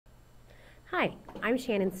Hi, I'm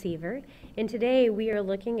Shannon Seaver, and today we are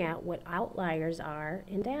looking at what outliers are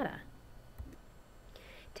in data.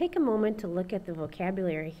 Take a moment to look at the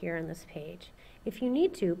vocabulary here on this page. If you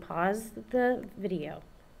need to, pause the video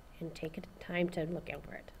and take time to look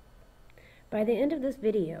over it. By the end of this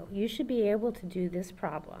video, you should be able to do this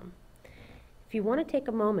problem. If you want to take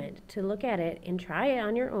a moment to look at it and try it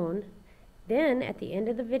on your own, then at the end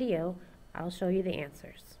of the video, I'll show you the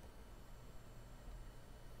answers.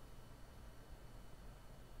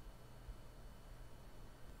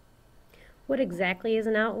 What exactly is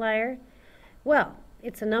an outlier? Well,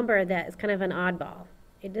 it's a number that is kind of an oddball.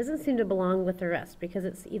 It doesn't seem to belong with the rest because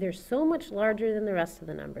it's either so much larger than the rest of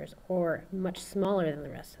the numbers or much smaller than the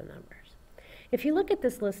rest of the numbers. If you look at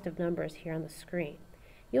this list of numbers here on the screen,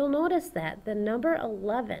 you'll notice that the number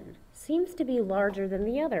 11 seems to be larger than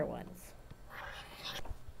the other ones.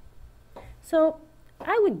 So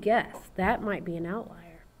I would guess that might be an outlier.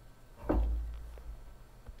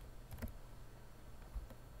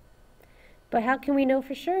 But how can we know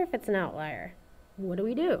for sure if it's an outlier? What do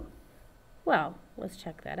we do? Well, let's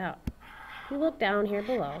check that out. If you look down here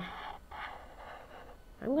below,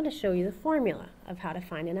 I'm going to show you the formula of how to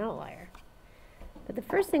find an outlier. But the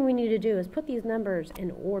first thing we need to do is put these numbers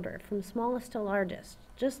in order from smallest to largest,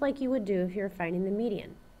 just like you would do if you're finding the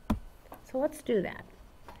median. So let's do that.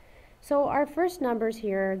 So our first numbers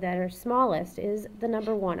here that are smallest is the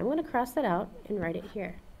number 1. I'm going to cross that out and write it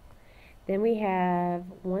here. Then we have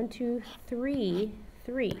 1, 2, 3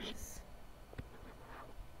 threes,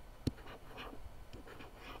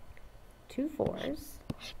 2 fours,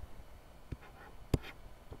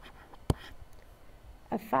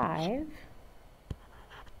 a 5,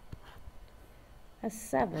 a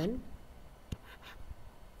 7,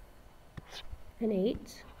 an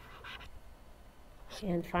 8,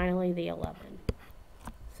 and finally the 11.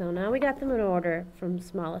 So now we got them in order from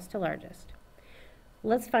smallest to largest.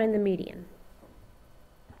 Let's find the median.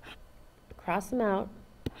 Cross them out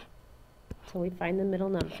until we find the middle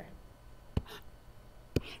number.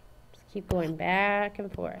 Just keep going back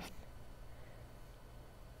and forth.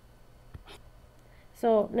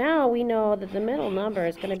 So now we know that the middle number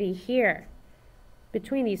is going to be here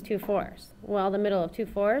between these 2 4s. Well, the middle of 2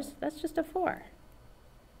 4s, that's just a 4.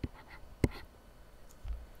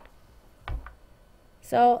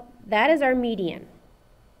 So that is our median.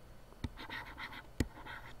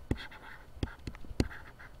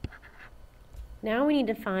 Now we need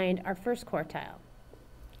to find our first quartile.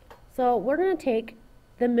 So we're going to take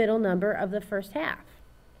the middle number of the first half.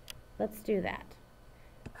 Let's do that.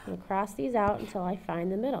 I'm going to cross these out until I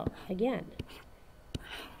find the middle again.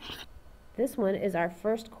 This one is our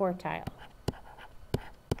first quartile.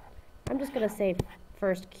 I'm just going to say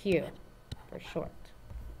first Q for short.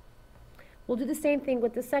 We'll do the same thing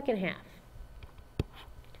with the second half.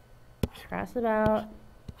 Cross it out.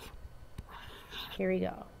 Here we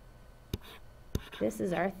go. This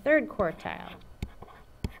is our third quartile,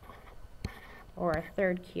 or our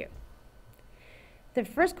third Q. The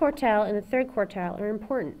first quartile and the third quartile are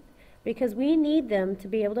important because we need them to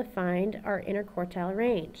be able to find our interquartile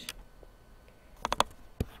range.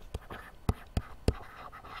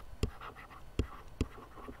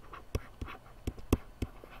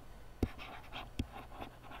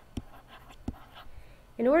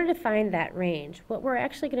 In order to find that range, what we're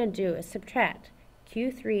actually going to do is subtract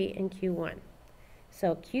Q3 and Q1.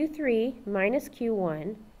 So Q3 minus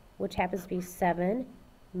Q1, which happens to be 7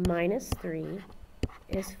 minus 3,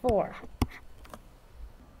 is 4.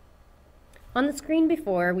 On the screen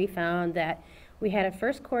before, we found that we had a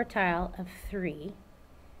first quartile of 3,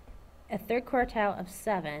 a third quartile of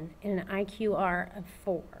 7, and an IQR of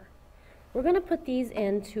 4. We're going to put these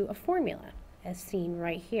into a formula, as seen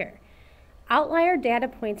right here. Outlier data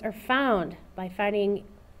points are found by finding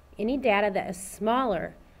any data that is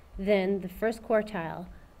smaller than the first quartile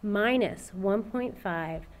minus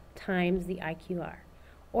 1.5 times the IQR,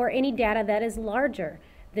 or any data that is larger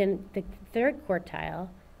than the third quartile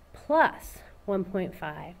plus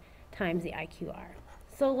 1.5 times the IQR.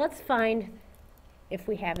 So let's find if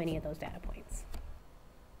we have any of those data points.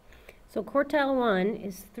 So quartile 1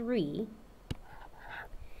 is 3,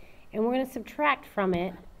 and we're going to subtract from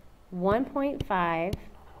it 1.5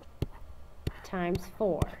 times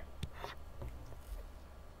 4.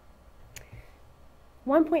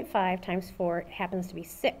 1.5 times 4 happens to be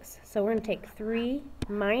 6. So we're going to take 3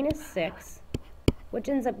 minus 6, which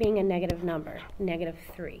ends up being a negative number, negative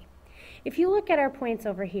 3. If you look at our points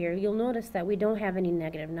over here, you'll notice that we don't have any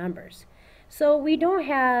negative numbers. So we don't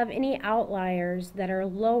have any outliers that are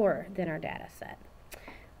lower than our data set.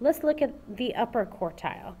 Let's look at the upper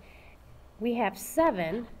quartile. We have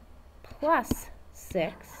 7 plus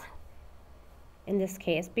 6 in this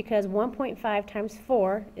case because 1.5 times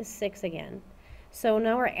 4 is 6 again. So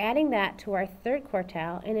now we're adding that to our third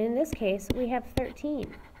quartile, and in this case we have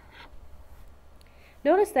 13.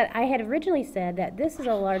 Notice that I had originally said that this is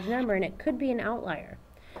a large number and it could be an outlier,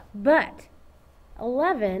 but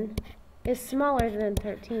 11 is smaller than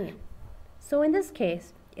 13. So in this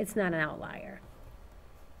case, it's not an outlier.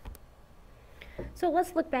 So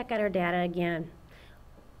let's look back at our data again.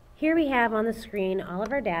 Here we have on the screen all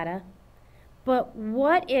of our data, but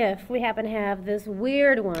what if we happen to have this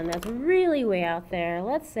weird one that's really way out there?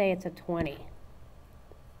 Let's say it's a 20.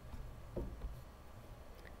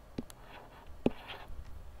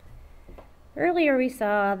 Earlier we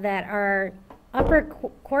saw that our upper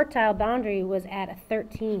quartile boundary was at a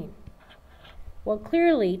 13. Well,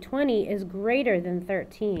 clearly 20 is greater than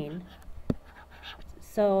 13,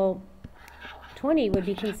 so 20 would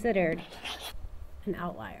be considered an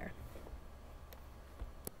outlier.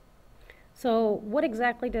 So what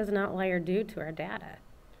exactly does an outlier do to our data?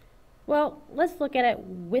 Well, let's look at it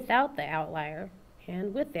without the outlier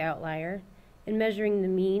and with the outlier in measuring the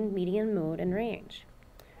mean, median, mode, and range.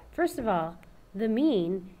 First of all, the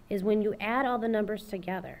mean is when you add all the numbers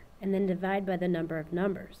together and then divide by the number of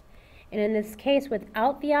numbers. And in this case,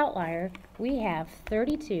 without the outlier, we have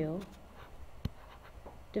 32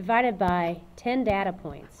 divided by 10 data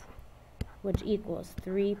points, which equals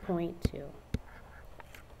 3.2.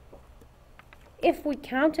 If we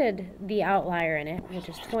counted the outlier in it, which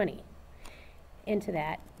is 20, into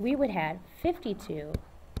that, we would have 52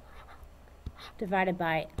 divided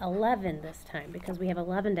by 11 this time, because we have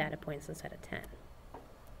 11 data points instead of 10.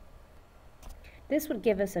 This would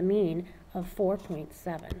give us a mean of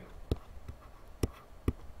 4.7.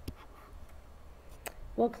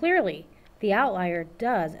 Well, clearly, the outlier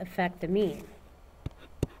does affect the mean.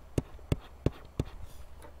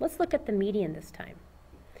 Let's look at the median this time.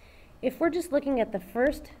 If we're just looking at the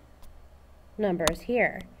first numbers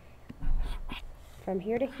here, from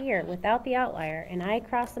here to here without the outlier, and I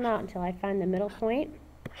cross them out until I find the middle point,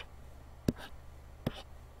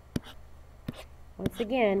 once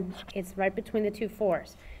again, it's right between the two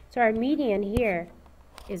 4s. So our median here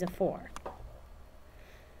is a 4.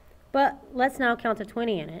 But let's now count to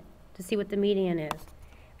 20 in it to see what the median is.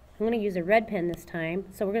 I'm going to use a red pen this time,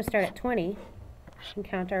 so we're going to start at 20 and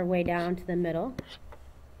count our way down to the middle.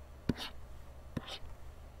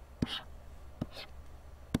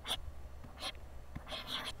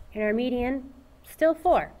 And our median, still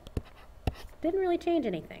 4. Didn't really change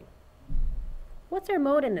anything. What's our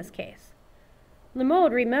mode in this case? The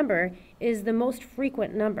mode, remember, is the most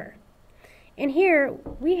frequent number. And here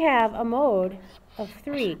we have a mode of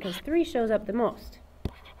 3, because 3 shows up the most.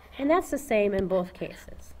 And that's the same in both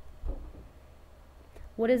cases.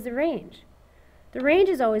 What is the range? The range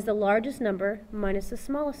is always the largest number minus the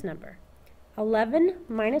smallest number. 11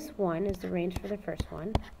 minus 1 is the range for the first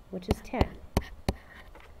one, which is 10.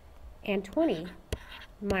 And 20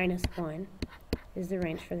 minus 1 is the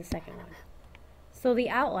range for the second one. So the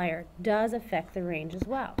outlier does affect the range as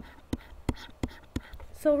well.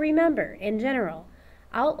 So remember, in general,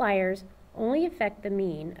 outliers only affect the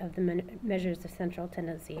mean of the measures of central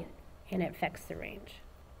tendency, and it affects the range.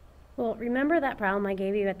 Well, remember that problem I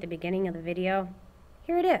gave you at the beginning of the video?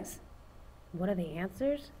 Here it is. What are the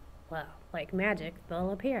answers? Well, like magic,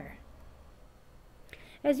 they'll appear.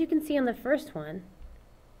 As you can see on the first one,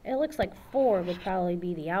 it looks like 4 would probably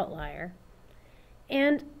be the outlier.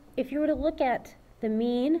 And if you were to look at the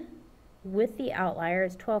mean with the outlier,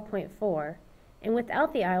 it's 12.4, and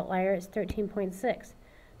without the outlier, it's 13.6.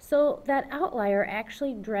 So that outlier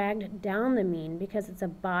actually dragged down the mean because it's a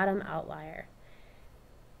bottom outlier.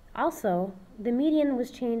 Also, the median was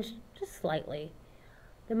changed just slightly.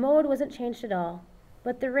 The mode wasn't changed at all,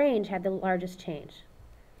 but the range had the largest change.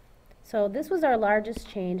 So this was our largest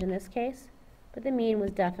change in this case, but the mean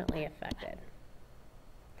was definitely affected.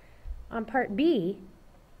 On part B,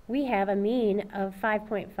 we have a mean of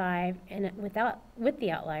 5.5 and with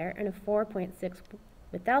the outlier and a 4.6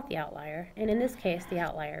 without the outlier, and in this case the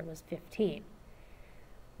outlier was 15.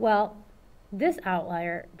 Well, this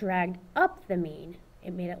outlier dragged up the mean.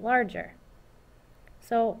 It made it larger.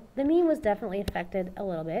 So the mean was definitely affected a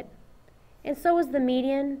little bit, and so was the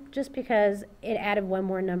median, just because it added one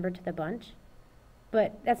more number to the bunch.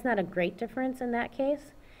 But that's not a great difference in that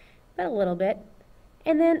case, but a little bit.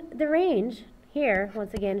 And then the range here,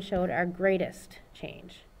 once again, showed our greatest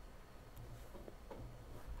change.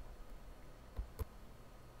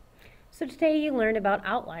 So today you learned about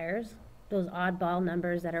outliers, those oddball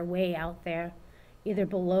numbers that are way out there, either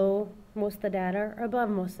below most of the data or above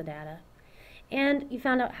most of the data. And you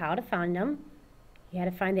found out how to find them. You had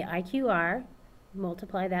to find the IQR,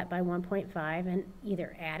 multiply that by 1.5 and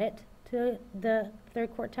either add it to the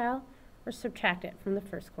third quartile or subtract it from the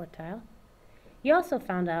first quartile. You also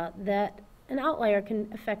found out that an outlier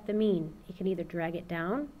can affect the mean. It can either drag it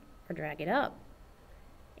down or drag it up.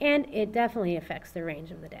 And it definitely affects the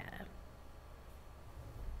range of the data.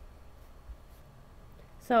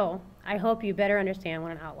 So, I hope you better understand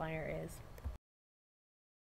what an outlier is.